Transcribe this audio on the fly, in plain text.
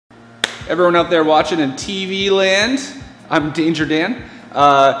Everyone out there watching in TV land, I'm Danger Dan.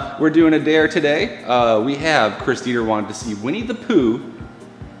 We're doing a dare today. We have Chris Dieter wanted to see Winnie the Pooh,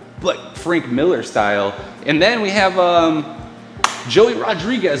 but Frank Miller style. And then we have Joey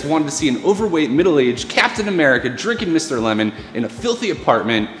Rodriguez wanted to see an overweight, middle-aged Captain America drinking Mr. Lemon in a filthy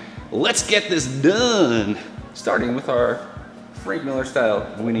apartment. Let's get this done. Starting with our Frank Miller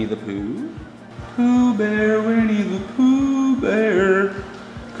style Winnie the Pooh. Pooh Bear, Winnie the Pooh Bear,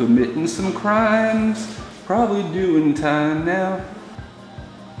 committing some crimes, probably doing time now.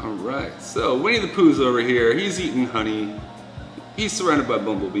 All right, so Winnie the Pooh's over here. He's eating honey. He's surrounded by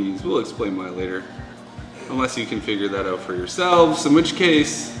bumblebees. We'll explain why later. Unless you can figure that out for yourselves, in which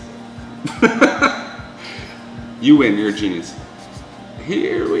case, you win, you're a genius.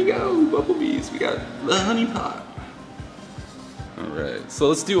 Here we go, bumblebees. We got the honey pot. All right, so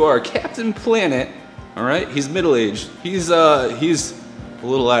let's do our Captain Planet. All right, he's middle-aged. He's a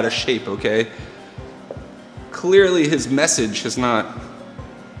little out of shape, okay? Clearly his message has not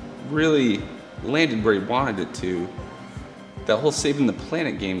really landed where he wanted it to. That whole saving the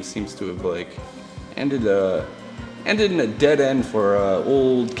planet game seems to have like ended in a dead end for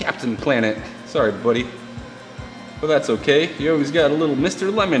old Captain Planet. Sorry, buddy. But that's okay. You always got a little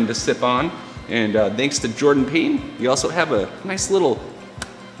Mr. Lemon to sip on. And thanks to Jordan Payne, we also have a nice little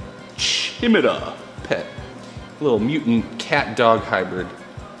chimida pet. A little mutant cat-dog hybrid.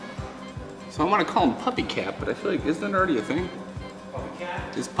 So I want to call him Puppy Cat, but I feel like, isn't that already a thing? Puppy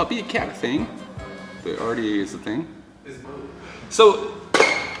Cat? Is Puppy a Cat a thing? It already is a thing. So,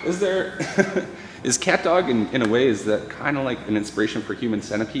 is cat dog in a way, is that kind of like an inspiration for Human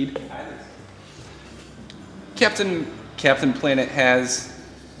Centipede? Captain Planet has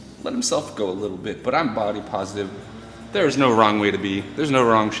let himself go a little bit, but I'm body positive. There's no wrong way to be. There's no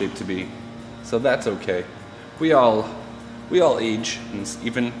wrong shape to be. So that's okay. We all age, and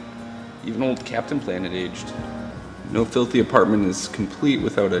even old Captain Planet aged. No filthy apartment is complete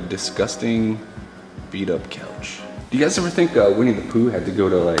without a disgusting, beat-up couch. Do you guys ever think Winnie the Pooh had to go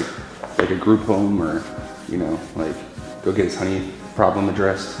to like a group home, or like go get his honey problem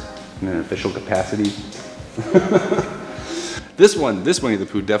addressed in an official capacity? This Winnie the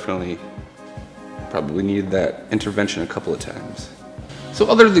Pooh definitely probably needed that intervention a couple of times. So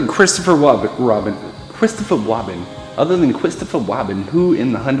other than Christopher Robin, who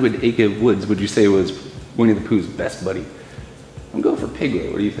in the 100 Acre Woods would you say was Winnie the Pooh's best buddy? I'm going for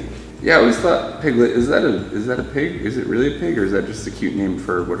Piglet. What do you think? Yeah, I always thought Piglet, is that a pig? Is it really a pig, or is that just a cute name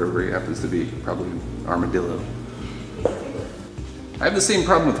for whatever he happens to be? Probably armadillo. I have the same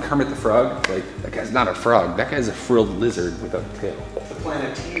problem with Kermit the Frog. Like, that guy's not a frog. That guy's a frilled lizard without a tail. The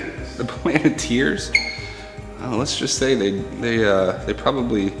Planeteers. The Planeteers? Oh, let's just say they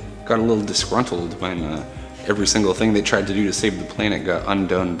probably got a little disgruntled when every single thing they tried to do to save the planet got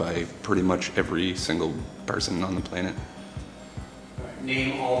undone by pretty much every single person on the planet.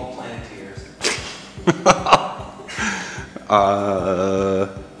 Name all the Planeteers.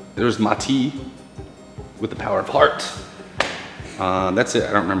 There's Mati with the power of heart. That's it.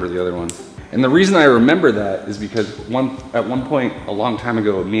 I don't remember the other ones. And the reason I remember that is because at one point a long time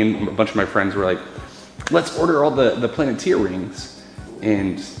ago, me and a bunch of my friends were like, let's order all the Planeteer rings.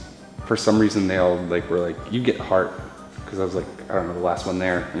 And for some reason they all were like, you get heart. Because I was like, I don't know, the last one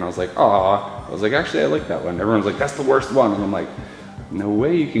there. And I was like, aw. I was like, actually I like that one. Everyone's like, that's the worst one. And I'm like, no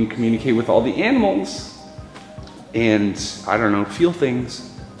way, you can communicate with all the animals. And I don't know, feel things.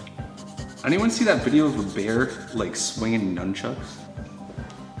 Anyone see that video of a bear swinging nunchucks?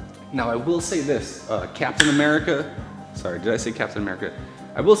 Now I will say this, Captain America, sorry, did I say Captain America?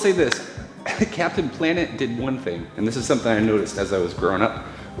 I will say this, Captain Planet did one thing, and this is something I noticed as I was growing up,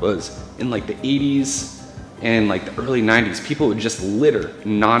 was in the 80s and the early 90s, people would just litter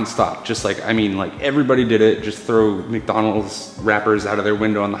non-stop. Just everybody did it, just throw McDonald's wrappers out of their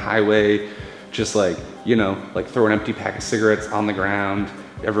window on the highway, just throw an empty pack of cigarettes on the ground.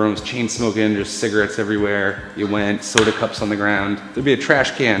 Everyone was chain smoking, just cigarettes everywhere. You went, soda cups on the ground. There'd be a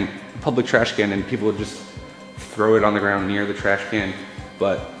trash can, a public trash can, and people would just throw it on the ground near the trash can.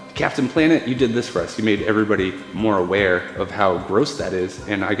 But Captain Planet, you did this for us. You made everybody more aware of how gross that is.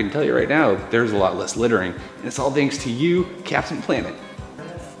 And I can tell you right now, there's a lot less littering. And it's all thanks to you, Captain Planet.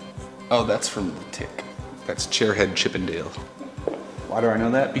 Oh, that's from The Tick. That's Chairhead Chippendale. Why do I know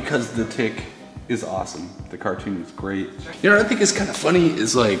that? Because The Tick is awesome. The cartoon is great. You know what I think is kind of funny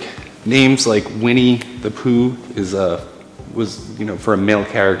is names like Winnie the Pooh was for a male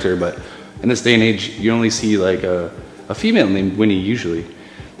character, but in this day and age you only see a female named Winnie usually.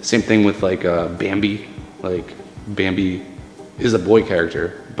 The same thing with Bambi. Bambi is a boy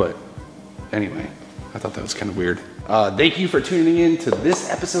character, but anyway, I thought that was kind of weird. Thank you for tuning in to this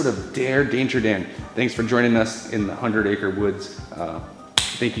episode of Dare Danger Dan. Thanks for joining us in the 100 Acre Woods.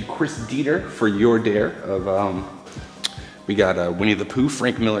 Thank you, Chris Dieter, for your dare of, we got Winnie the Pooh,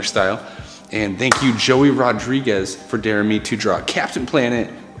 Frank Miller style. And thank you, Joey Rodriguez, for daring me to draw Captain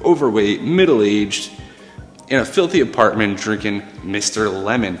Planet, overweight, middle-aged, in a filthy apartment drinking Mr.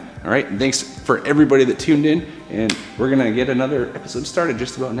 Lemon. All right, and thanks for everybody that tuned in, and we're gonna get another episode started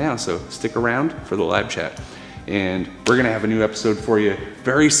just about now, so stick around for the live chat. And we're gonna have a new episode for you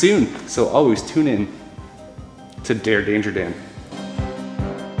very soon, so always tune in to Dare Danger Dan.